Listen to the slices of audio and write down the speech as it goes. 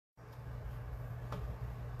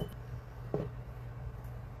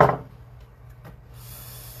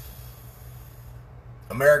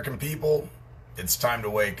American people, it's time to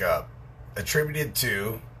wake up. Attributed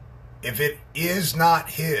to, if it is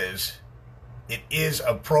not his, it is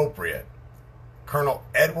appropriate. Colonel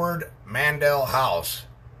Edward Mandell House,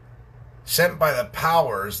 sent by the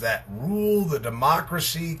powers that rule the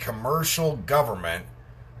democracy commercial government,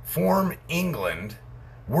 form England,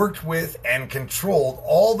 worked with and controlled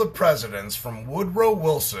all the presidents from Woodrow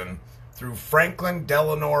Wilson through Franklin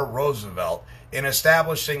Delano Roosevelt in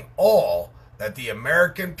establishing all that the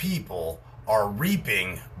American people are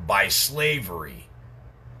reaping by slavery.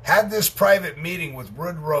 Had this private meeting with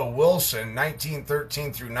Woodrow Wilson,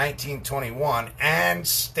 1913 through 1921, and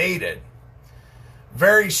stated,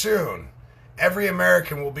 very soon, every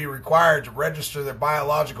American will be required to register their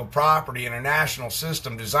biological property in a national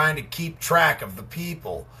system designed to keep track of the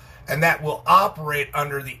people, and that will operate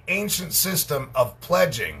under the ancient system of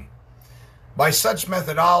pledging. By such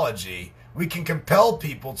methodology, we can compel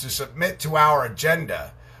people to submit to our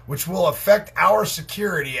agenda, which will affect our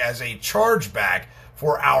security as a chargeback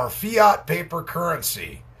for our fiat paper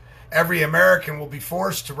currency. Every American will be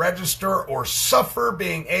forced to register or suffer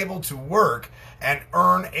being able to work and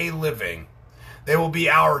earn a living. They will be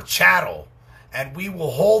our chattel, and we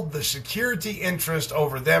will hold the security interest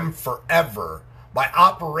over them forever by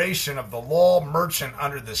operation of the law merchant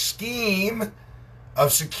under the scheme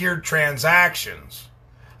of secured transactions.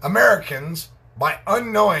 Americans, by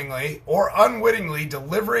unknowingly or unwittingly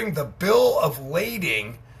delivering the bill of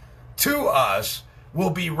lading to us, will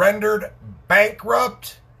be rendered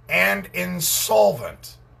bankrupt and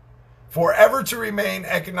insolvent, forever to remain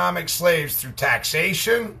economic slaves through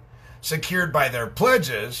taxation, secured by their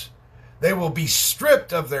pledges. They will be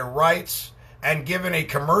stripped of their rights and given a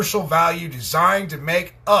commercial value designed to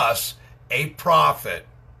make us a profit.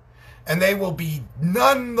 And they will be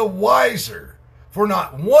none the wiser, for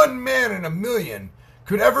not one man in a million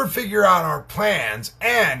could ever figure out our plans,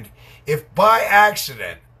 and if by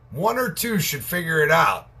accident one or two should figure it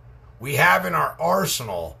out, we have in our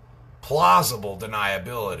arsenal plausible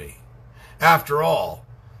deniability. After all,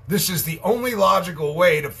 this is the only logical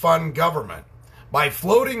way to fund government, by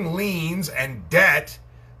floating liens and debt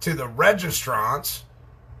to the registrants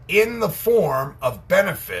in the form of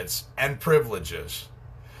benefits and privileges.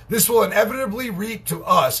 This will inevitably reap to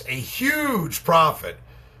us a huge profit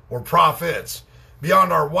or profits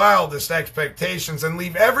beyond our wildest expectations and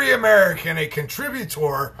leave every American a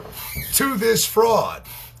contributor to this fraud,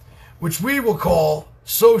 which we will call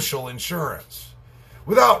social insurance.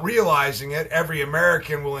 Without realizing it, every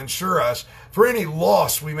American will insure us for any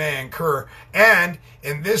loss we may incur, and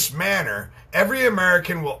in this manner, every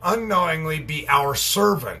American will unknowingly be our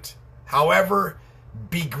servant, however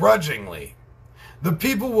begrudgingly. The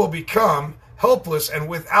people will become helpless and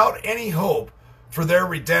without any hope for their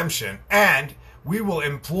redemption, and we will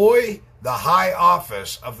employ the high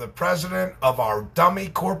office of the president of our dummy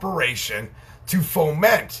corporation to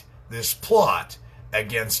foment this plot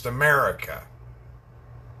against America.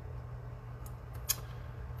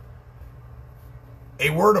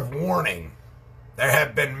 A word of warning. There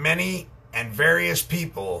have been many and various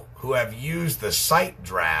people who have used the site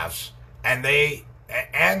drafts, and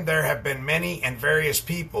there have been many and various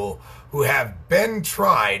people who have been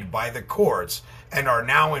tried by the courts and are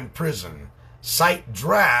now in prison. Site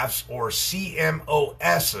drafts, or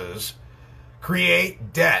CMOSs,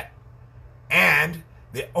 create debt, and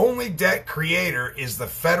the only debt creator is the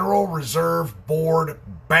Federal Reserve Board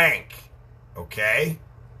Bank. Okay?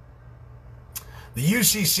 The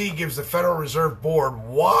UCC gives the Federal Reserve Board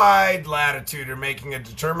wide latitude in making a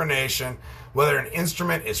determination whether an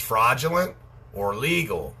instrument is fraudulent or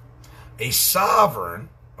legal. A sovereign,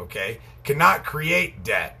 cannot create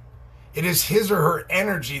debt. It is his or her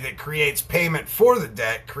energy that creates payment for the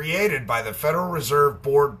debt created by the Federal Reserve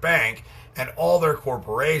Board Bank and all their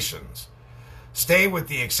corporations. Stay with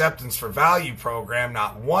the acceptance for value program.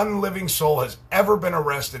 Not one living soul has ever been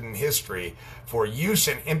arrested in history for use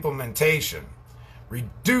and implementation.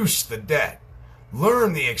 Reduce the debt.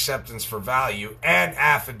 Learn the acceptance for value and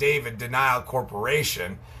affidavit denial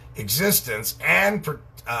corporation existence, and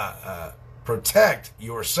protect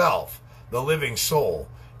yourself, the living soul,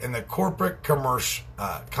 in the corporate commerce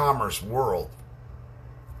world.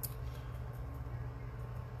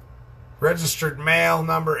 Registered mail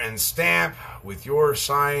number and stamp with your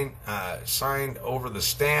signed over the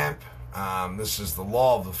stamp. This is the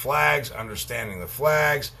law of the flags, understanding the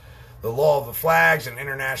flags. The law of the flags, an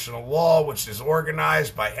international law which is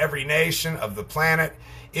organized by every nation of the planet,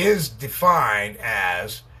 is defined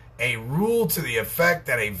as a rule to the effect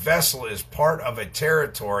that a vessel is part of a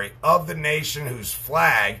territory of the nation whose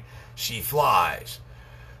flag she flies.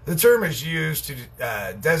 The term is used to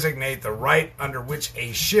designate the right under which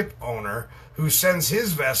a ship owner who sends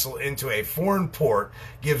his vessel into a foreign port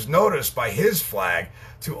gives notice by his flag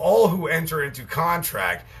to all who enter into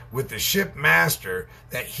contract with the ship master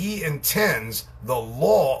that he intends the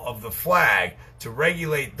law of the flag to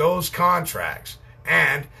regulate those contracts,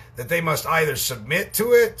 and that they must either submit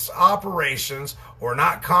to its operations or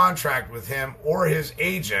not contract with him or his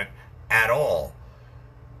agent at all.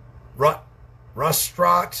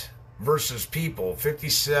 Rustrat versus People,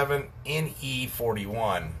 57 NE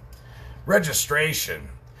 41. Registration.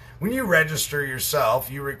 When you register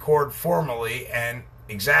yourself, you record formally and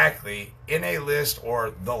exactly in a list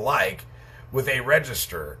or the like with a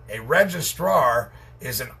register. A registrar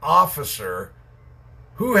is an officer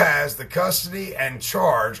who has the custody and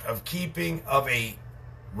charge of keeping of a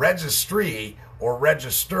registry or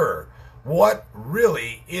register. What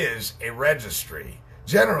really is a registry?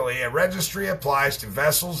 Generally, a registry applies to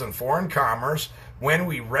vessels in foreign commerce. When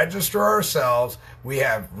we register ourselves, we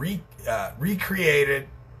have recreated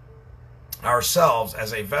ourselves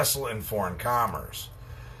as a vessel in foreign commerce.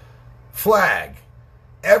 Flag.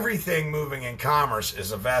 Everything moving in commerce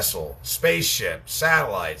is a vessel. Spaceships,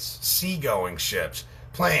 satellites, seagoing ships,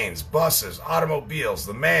 planes, buses, automobiles,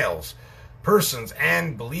 the mails, persons,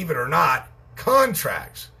 and, believe it or not,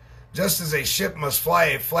 contracts. Just as a ship must fly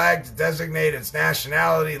a flag to designate its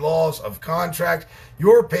nationality, laws of contract,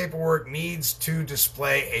 your paperwork needs to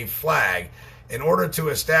display a flag in order to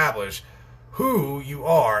establish who you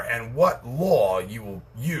are and what law you will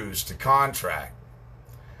use to contract.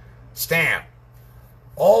 Stamp.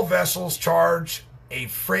 All vessels charge a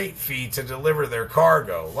freight fee to deliver their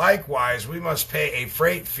cargo. Likewise, we must pay a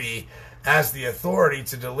freight fee as the authority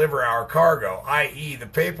to deliver our cargo, i.e., the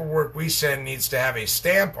paperwork we send needs to have a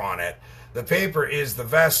stamp on it. The paper is the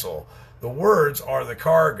vessel. The words are the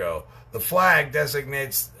cargo. The flag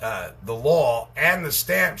designates the law, and the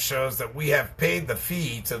stamp shows that we have paid the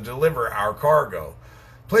fee to deliver our cargo.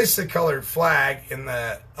 Place the colored flag in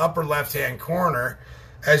the upper left-hand corner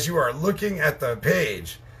as you are looking at the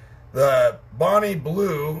page. The Bonnie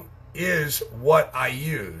blue is what I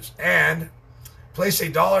use. And place a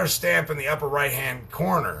dollar stamp in the upper right-hand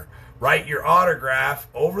corner. Write your autograph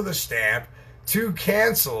over the stamp to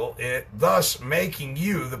cancel it, thus making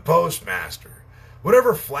you the postmaster.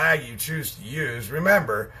 Whatever flag you choose to use,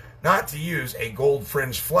 remember not to use a gold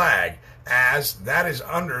fringe flag, as that is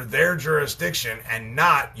under their jurisdiction and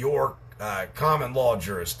not your common law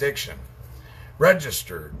jurisdiction.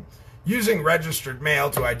 Registered. Using registered mail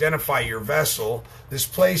to identify your vessel, this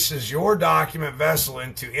places your document vessel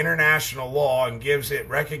into international law and gives it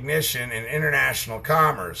recognition in international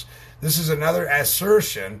commerce. This is another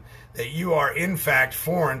assertion that you are in fact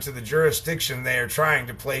foreign to the jurisdiction they are trying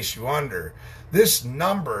to place you under. This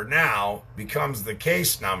number now becomes the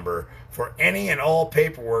case number for any and all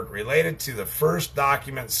paperwork related to the first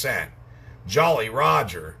document sent. Jolly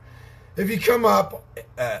Roger. If you come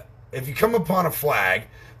upon a flag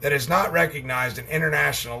that is not recognized in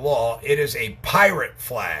international law, it is a pirate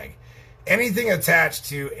flag. Anything attached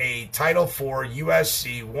to a Title IV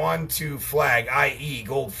USC 1-2 flag, i.e.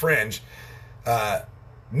 gold fringe,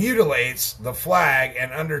 mutilates the flag,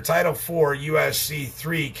 and under Title IV USC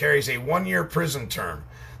 3 carries a 1-year prison term.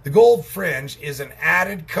 The gold fringe is an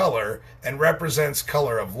added color and represents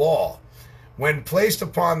color of law. When placed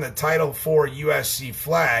upon the Title IV USC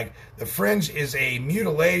flag, the fringe is a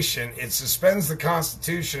mutilation. It suspends the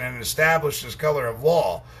Constitution and establishes color of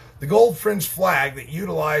law. The gold fringe flag that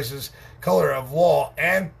utilizes color of law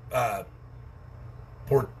and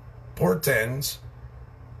portends,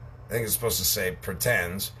 I think it's supposed to say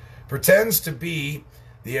pretends to be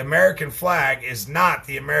the American flag is not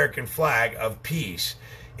the American flag of peace.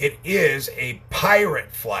 It is a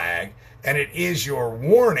pirate flag, and it is your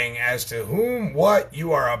warning as to whom, what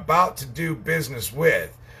you are about to do business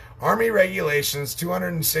with. Army Regulations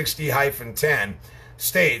 260-10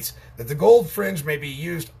 states that the gold fringe may be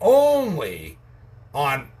used only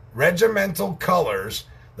on regimental colors,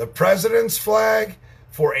 the president's flag,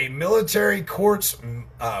 for a military courts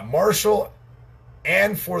martial,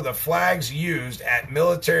 and for the flags used at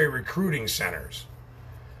military recruiting centers.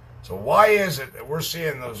 So why is it that we're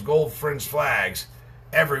seeing those gold fringe flags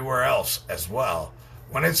everywhere else as well,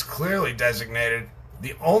 when it's clearly designated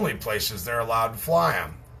the only places they're allowed to fly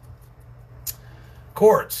them?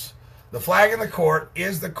 Courts. The flag in the court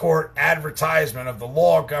is the court advertisement of the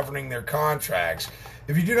law governing their contracts.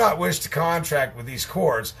 If you do not wish to contract with these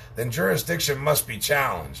courts, then jurisdiction must be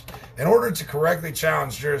challenged. In order to correctly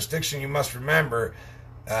challenge jurisdiction, you must remember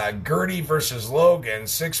Gertie versus Logan,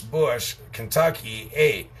 6 Bush, Kentucky,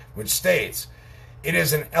 8, which states, It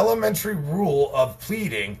is an elementary rule of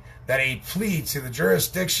pleading that a plea to the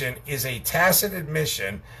jurisdiction is a tacit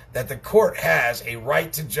admission that the court has a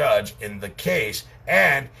right to judge in the case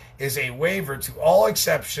and is a waiver to all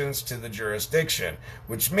exceptions to the jurisdiction,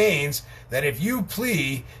 which means that if you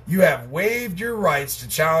plea, you have waived your rights to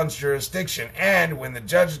challenge jurisdiction, and when the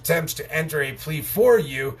judge attempts to enter a plea for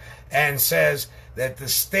you and says that the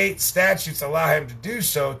state statutes allow him to do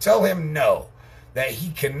so, tell him no, that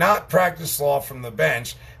he cannot practice law from the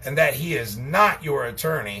bench, and that he is not your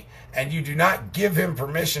attorney, and you do not give him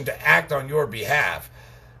permission to act on your behalf.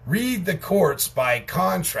 Read the courts by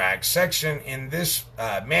contract section in this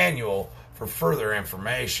manual for further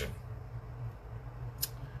information.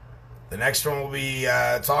 The next one we'll be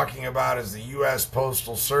talking about is the U.S.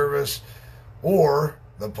 Postal Service or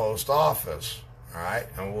the Post Office. All right,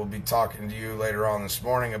 and we'll be talking to you later on this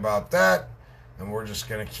morning about that, and we're just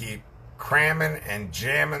going to keep cramming and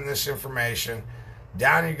jamming this information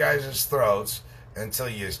down you guys' throats until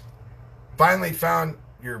you finally found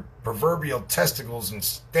your proverbial testicles and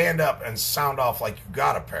stand up and sound off like you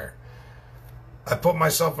got a pair. I put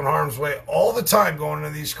myself in harm's way all the time going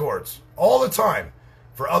into these courts. All the time.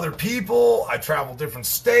 For other people, I travel different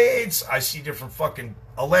states. I see different fucking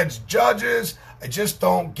alleged judges. I just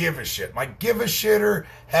don't give a shit. My give a shitter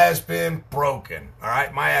has been broken. All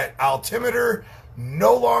right? My altimeter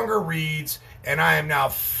no longer reads, and I am now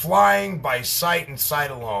flying by sight and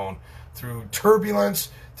sight alone through turbulence,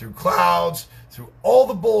 through clouds, through all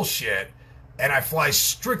the bullshit, and I fly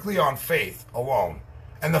strictly on faith alone.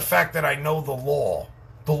 And the fact that I know the law.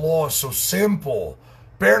 The law is so simple.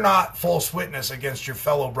 Bear not false witness against your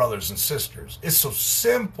fellow brothers and sisters. It's so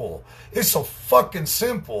simple. It's so fucking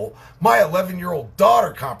simple. My 11-year-old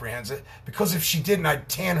daughter comprehends it, because if she didn't, I'd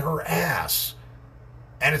tan her ass.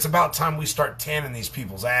 And it's about time we start tanning these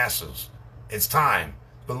people's asses. It's time.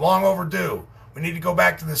 It's been long overdue. We need to go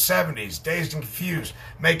back to the 70s, dazed and confused,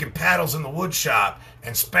 making paddles in the wood shop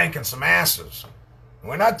and spanking some asses.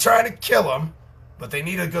 We're not trying to kill them, but they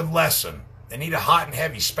need a good lesson. They need a hot and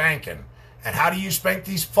heavy spanking. And how do you spank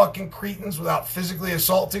these fucking cretins without physically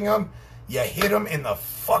assaulting them? You hit them in the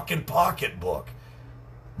fucking pocketbook.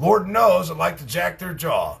 Lord knows I'd like to jack their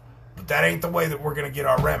jaw, but that ain't the way that we're going to get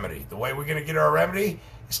our remedy. The way we're going to get our remedy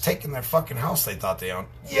is taking their fucking house they thought they owned.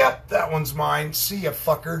 Yep, that one's mine. See ya,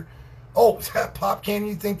 fucker. Oh, that pop can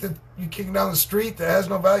you think that you're kicking down the street that has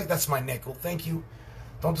no value? That's my nickel. Thank you.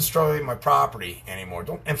 Don't destroy my property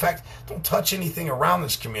anymore. In fact, don't touch anything around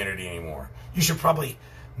this community anymore. You should probably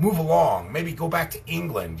move along. Maybe go back to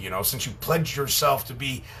England, since you pledged yourself to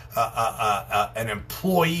be an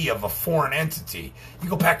employee of a foreign entity. You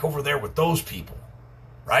go back over there with those people,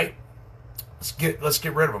 right? Let's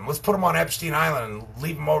get rid of them. Let's put them on Epstein Island and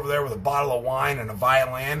leave them over there with a bottle of wine and a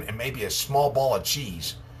violin and maybe a small ball of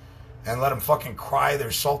cheese. And let them fucking cry their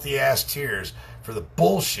salty ass tears for the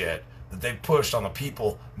bullshit that they pushed on the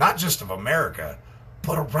people, not just of America,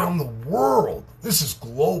 but around the world. This is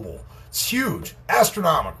global. It's huge,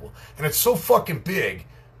 astronomical, and it's so fucking big,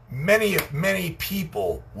 many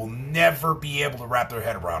people will never be able to wrap their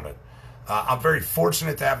head around it. I'm very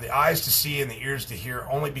fortunate to have the eyes to see and the ears to hear,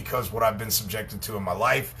 only because what I've been subjected to in my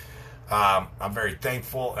life. I'm very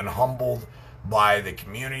thankful and humbled by the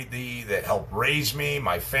community that helped raise me,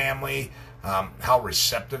 my family, how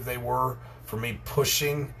receptive they were for me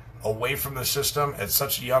pushing away from the system at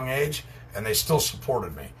such a young age, and they still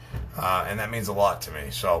supported me, and that means a lot to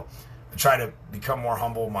me. So I try to become more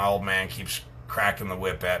humble. My old man keeps cracking the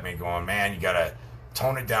whip at me, going, man, you got to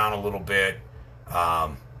tone it down a little bit.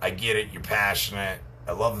 I get it. You're passionate.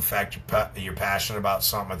 I love the fact you're passionate about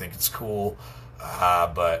something. I think it's cool.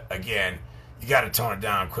 But again, you got to tone it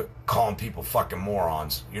down and quit calling people fucking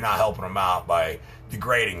morons. You're not helping them out by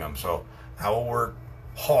degrading them. So I will work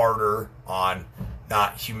harder on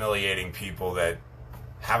not humiliating people that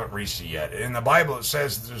haven't reached it yet. In the Bible, it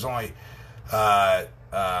says that there's only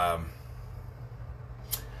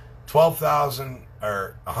 12,000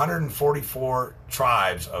 or 144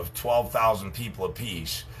 tribes of 12,000 people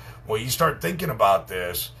apiece. Well, you start thinking about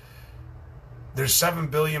this, there's 7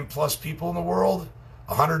 billion plus people in the world,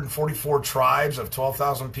 144 tribes of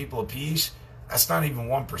 12,000 people apiece. That's not even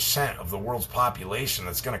 1% of the world's population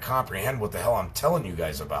that's going to comprehend what the hell I'm telling you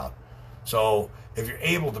guys about. So if you're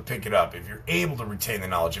able to pick it up, if you're able to retain the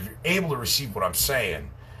knowledge, if you're able to receive what I'm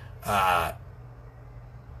saying, I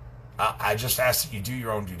just ask that you do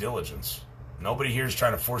your own due diligence. Nobody here is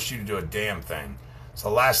trying to force you to do a damn thing. It's the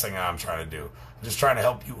last thing I'm trying to do. I'm just trying to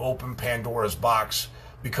help you open Pandora's box,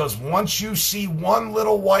 because once you see one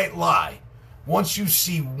little white lie, once you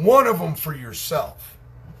see one of them for yourself,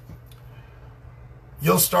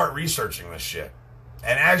 you'll start researching this shit.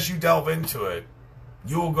 And as you delve into it,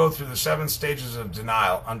 You will go through the 7 stages of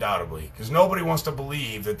denial, undoubtedly, because nobody wants to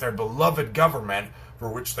believe that their beloved government, for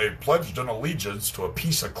which they pledged an allegiance to a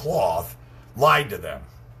piece of cloth, lied to them.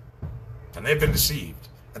 And they've been deceived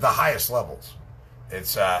at the highest levels.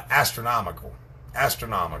 It's astronomical.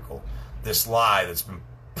 Astronomical. This lie that's been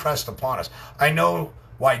pressed upon us. I know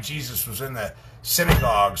why Jesus was in the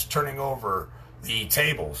synagogues turning over the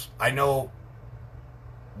tables. I know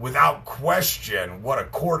without question what a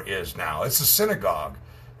court is now. It's a synagogue.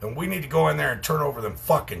 And we need to go in there and turn over them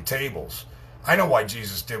fucking tables. I know why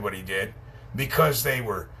Jesus did what he did. Because they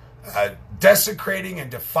were desecrating and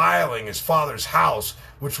defiling his Father's house,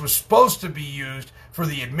 which was supposed to be used for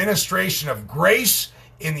the administration of grace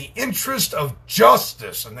in the interest of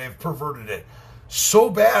justice. And they've perverted it so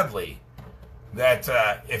badly that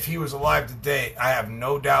if he was alive today, I have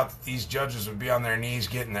no doubt that these judges would be on their knees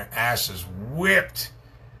getting their asses whipped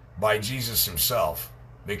by Jesus himself,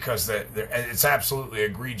 because it's absolutely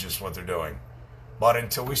egregious what they're doing. But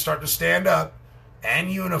until we start to stand up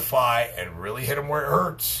and unify and really hit them where it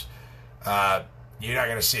hurts, you're not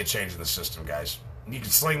going to see a change in the system, guys. You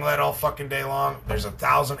can sling lead all fucking day long. There's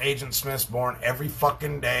 1,000 Agent Smiths born every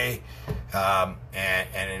fucking day. And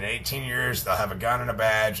in 18 years, they'll have a gun and a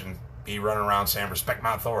badge and be running around saying, respect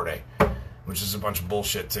my authority, which is a bunch of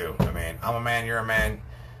bullshit, too. I mean, I'm a man, you're a man.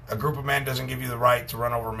 A group of men doesn't give you the right to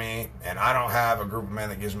run over me, and I don't have a group of men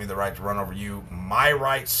that gives me the right to run over you. My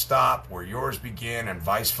rights stop where yours begin, and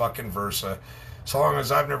vice fucking versa. So long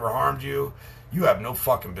as I've never harmed you, you have no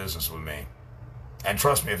fucking business with me. And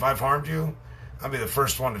trust me, if I've harmed you, I'll be the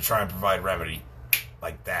first one to try and provide remedy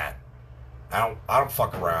like that. I don't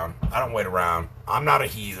fuck around. I don't wait around. I'm not a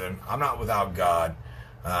heathen. I'm not without God.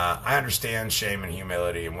 I understand shame and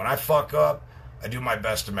humility, and when I fuck up, I do my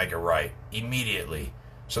best to make it right immediately.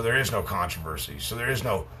 So there is no controversy. So there is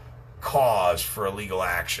no cause for illegal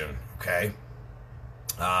action, okay?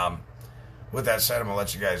 With that said, I'm going to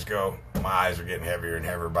let you guys go. My eyes are getting heavier and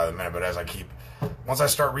heavier by the minute, but once I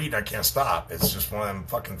start reading, I can't stop. It's just one of them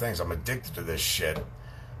fucking things. I'm addicted to this shit.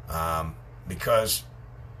 Because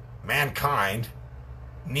mankind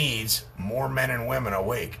needs more men and women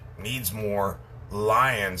awake, needs more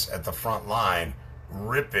lions at the front line,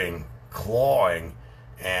 ripping, clawing,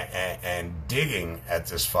 and digging at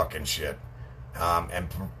this fucking shit, and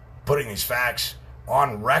putting these facts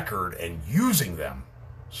on record and using them.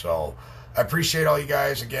 So I appreciate all you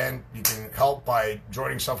guys. Again, you can help by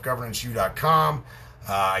joining selfgovernanceu.com.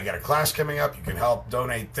 I got a class coming up. You can help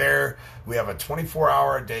donate there. We have a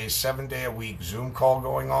 24-hour-a-day, 7-day-a-week Zoom call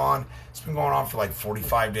going on. It's been going on for like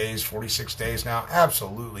 45 days, 46 days now.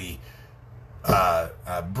 Absolutely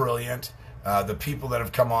brilliant. The people that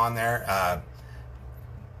have come on there,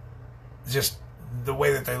 just the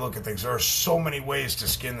way that they look at things. There are so many ways to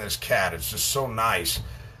skin this cat. It's just so nice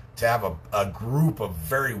to have a group of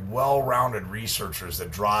very well-rounded researchers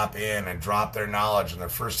that drop in and drop their knowledge and their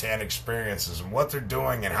firsthand experiences and what they're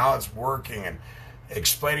doing and how it's working and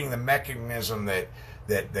explaining the mechanism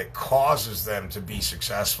that causes them to be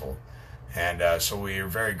successful. And so we are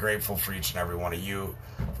very grateful for each and every one of you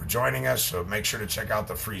for joining us. So make sure to check out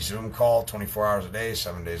the free Zoom call, 24 hours a day,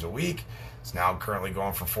 7 days a week. It's now currently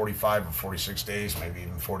going for 45 or 46 days, maybe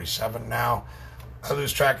even 47 now. I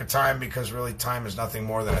lose track of time because really time is nothing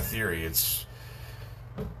more than a theory. It's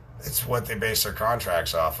what they base their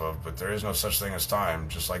contracts off of, but there is no such thing as time.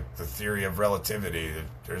 Just like the theory of relativity,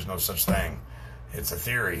 there's no such thing. It's a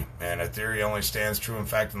theory, and a theory only stands true in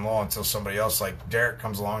fact and law until somebody else like Derek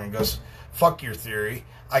comes along and goes, fuck your theory,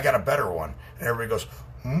 I got a better one. And everybody goes,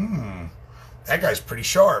 that guy's pretty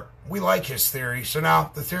sharp. We like his theory. So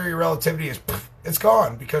now the theory of relativity it's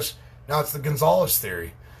gone, because now it's the Gonzalez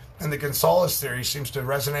theory. And the Gonzalez theory seems to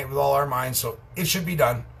resonate with all our minds, so it should be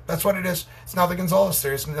done. That's what it is. It's now the Gonzalez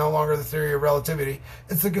theory. It's no longer the theory of relativity.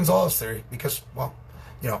 It's the Gonzalez theory because, well,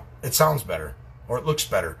 it sounds better, or it looks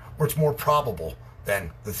better, or it's more probable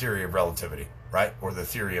than the theory of relativity, right? Or the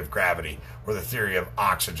theory of gravity, or the theory of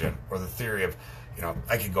oxygen, or the theory of,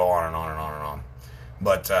 I could go on and on and on and on.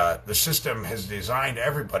 But the system has designed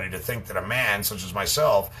everybody to think that a man, such as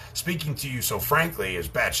myself, speaking to you so frankly, is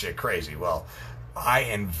batshit crazy. Well, I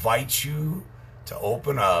invite you to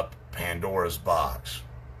open up Pandora's box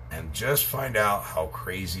and just find out how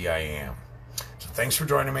crazy I am. So thanks for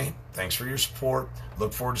joining me. Thanks for your support.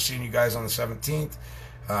 Look forward to seeing you guys on the 17th.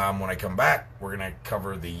 When I come back, we're going to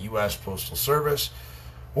cover the U.S. Postal Service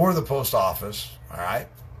or the post office, all right?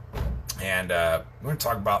 And we're going to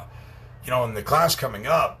talk about, in the class coming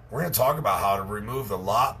up, we're going to talk about how to remove the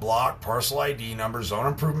lot, block, parcel ID number, zone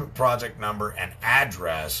improvement project number, and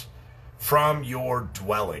address from your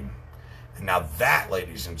dwelling. And now that,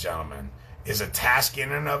 ladies and gentlemen, is a task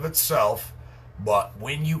in and of itself, But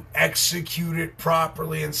when you execute it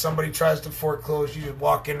properly and somebody tries to foreclose, you just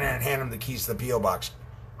walk in there and hand them the keys to the P.O. box.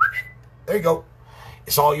 There you go.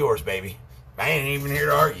 It's all yours, baby. I ain't even here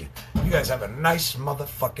to argue. You guys have a nice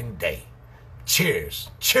motherfucking day. Cheers.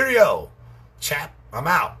 Cheerio. Chap, I'm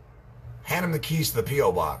out. Hand him the keys to the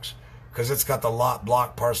P.O. box because it's got the lot,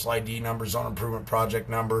 block, parcel ID number, zone improvement project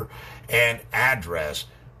number, and address.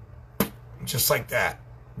 Just like that.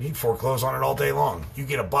 You can foreclose on it all day long. You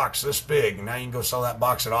get a box this big, and now you can go sell that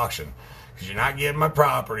box at auction. Because you're not getting my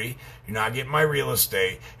property, you're not getting my real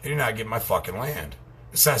estate, and you're not getting my fucking land.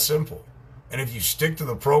 It's that simple. And if you stick to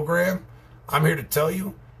the program, I'm here to tell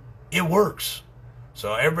you, it works.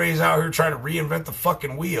 So everybody's out here trying to reinvent the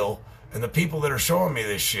fucking wheel, and the people that are showing me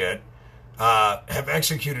this shit have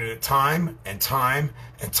executed it time and time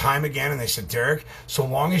and time again. And they said, Derek, so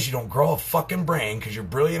long as you don't grow a fucking brain, because your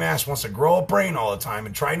brilliant ass wants to grow a brain all the time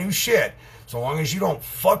and try new shit, so long as you don't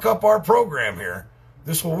fuck up our program here,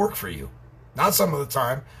 this will work for you. Not some of the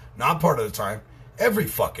time, not part of the time, every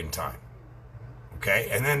fucking time. Okay?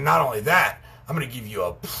 And then not only that, I'm going to give you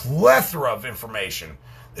a plethora of information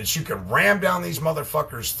that you can ram down these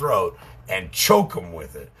motherfuckers' throat and choke them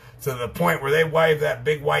with it to the point where they wave that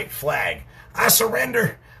big white flag. I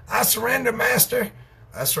surrender, master.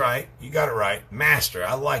 That's right. You got it right. Master.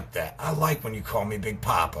 I like that. I like when you call me Big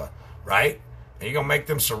Papa, right? And you're going to make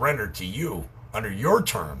them surrender to you under your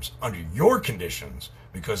terms, under your conditions,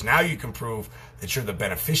 because now you can prove that you're the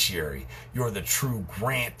beneficiary. You're the true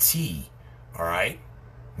grantee, all right?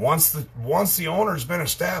 Once the owner's been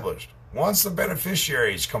established, once the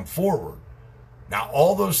beneficiaries come forward, now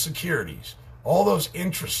all those securities, all those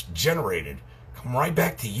interests generated come right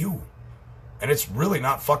back to you. And it's really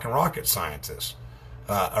not fucking rocket science,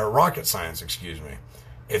 excuse me.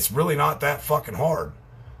 It's really not that fucking hard.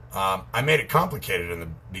 I made it complicated in the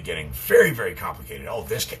beginning. Very, very complicated. Oh,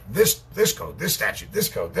 this code, this statute, this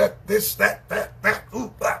code, that,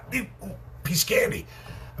 ooh, piece of candy.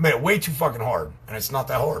 I made it way too fucking hard, and it's not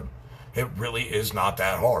that hard. It really is not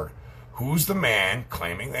that hard. Who's the man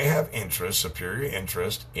claiming they have interest, superior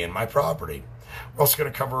interest, in my property? We're also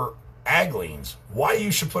going to cover ag liens. Why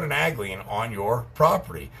you should put an ag lien on your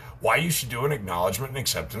property. Why you should do an acknowledgement and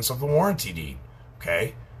acceptance of the warranty deed.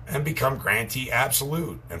 Okay? And become grantee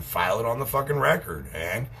absolute and file it on the fucking record.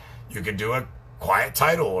 And you could do a quiet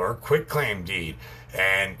title or a quick claim deed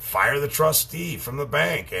and fire the trustee from the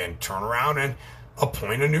bank and turn around and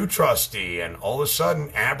appoint a new trustee, and all of a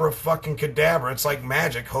sudden, abra fucking cadabra, it's like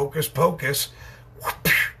magic, hocus pocus,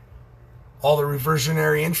 all the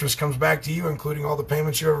reversionary interest comes back to you, including all the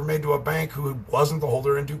payments you ever made to a bank who wasn't the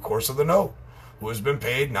holder in due course of the note, who has been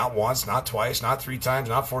paid not once, not twice, not 3 times,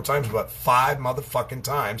 not 4 times, but 5 motherfucking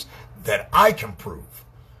times that I can prove.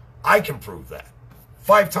 I can prove that.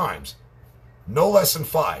 5 times. No less than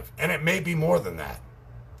 5. And it may be more than that.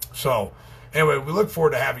 So, anyway, we look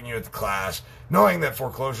forward to having you at the class, knowing that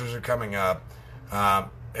foreclosures are coming up.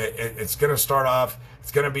 It's going to start off,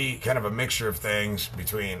 it's going to be kind of a mixture of things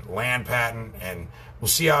between land patent, and we'll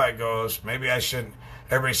see how it goes. Maybe I shouldn't.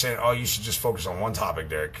 Everybody's saying, oh, you should just focus on one topic,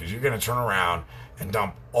 Derek, because you're going to turn around and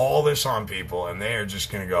dump all this on people, and they are just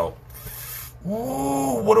going to go,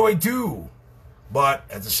 ooh, what do I do? But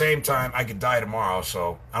at the same time, I could die tomorrow,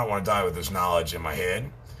 so I don't want to die with this knowledge in my head.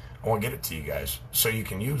 I want to get it to you guys so you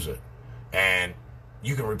can use it. And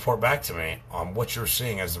you can report back to me on what you're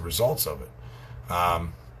seeing as the results of it.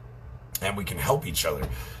 And we can help each other.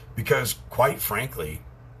 Because, quite frankly,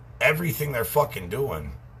 everything they're fucking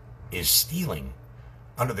doing is stealing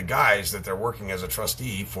under the guise that they're working as a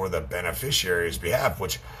trustee for the beneficiary's behalf,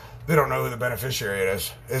 which they don't know who the beneficiary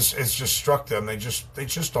is. It's just struck them. They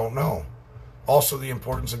just don't know. Also, the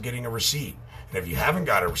importance of getting a receipt. And if you haven't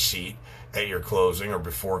got a receipt at your closing or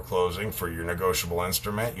before closing for your negotiable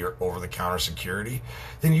instrument, your over-the-counter security,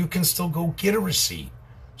 then you can still go get a receipt.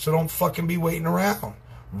 So don't fucking be waiting around.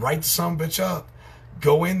 Write the sumbitch up.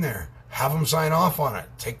 Go in there. Have them sign off on it.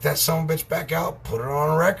 Take that sumbitch back out. Put it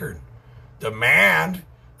on a record. Demand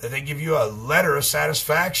that they give you a letter of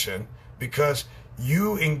satisfaction because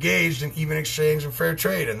you engaged in even exchange and fair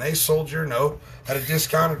trade, and they sold your note at a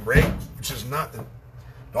discounted rate, which is not...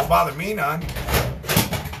 Don't bother me none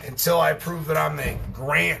until I prove that I'm the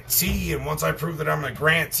grantee. And once I prove that I'm the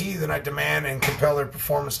grantee, then I demand and compel their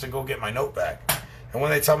performance to go get my note back. And when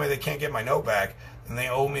they tell me they can't get my note back, then they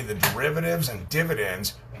owe me the derivatives and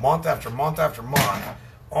dividends month after month after month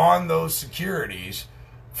on those securities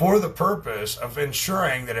for the purpose of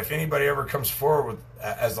ensuring that if anybody ever comes forward with,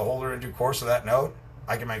 as the holder in due course of that note,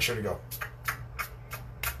 I can make sure to go,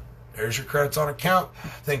 there's your credits on account.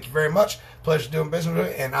 Thank you very much. Pleasure doing business with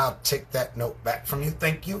you. And I'll take that note back from you.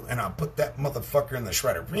 Thank you. And I'll put that motherfucker in the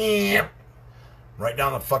shredder. right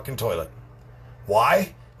down the fucking toilet.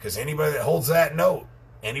 Why? Because anybody that holds that note,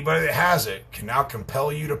 anybody that has it, can now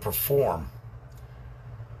compel you to perform.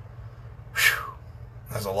 Whew.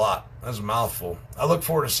 That's a lot. That's a mouthful. I look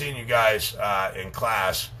forward to seeing you guys in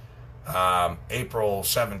class April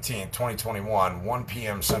 17th, 2021, 1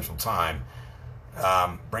 p.m. Central Time.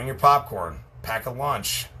 Bring your popcorn. Pack a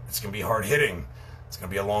lunch. It's going to be hard hitting. It's going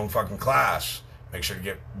to be a long fucking class. Make sure to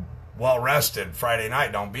get well rested Friday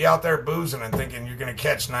night. Don't be out there boozing and thinking you're going to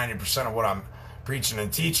catch 90% of what I'm preaching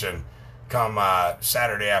and teaching come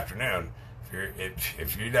Saturday afternoon.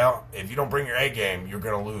 If you don't bring your A game, you're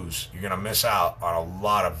going to lose. You're going to miss out on a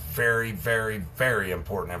lot of very, very, very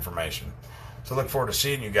important information. So look forward to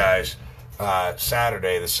seeing you guys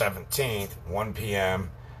Saturday the 17th, 1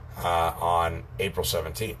 p.m. On April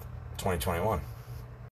 17th, 2021.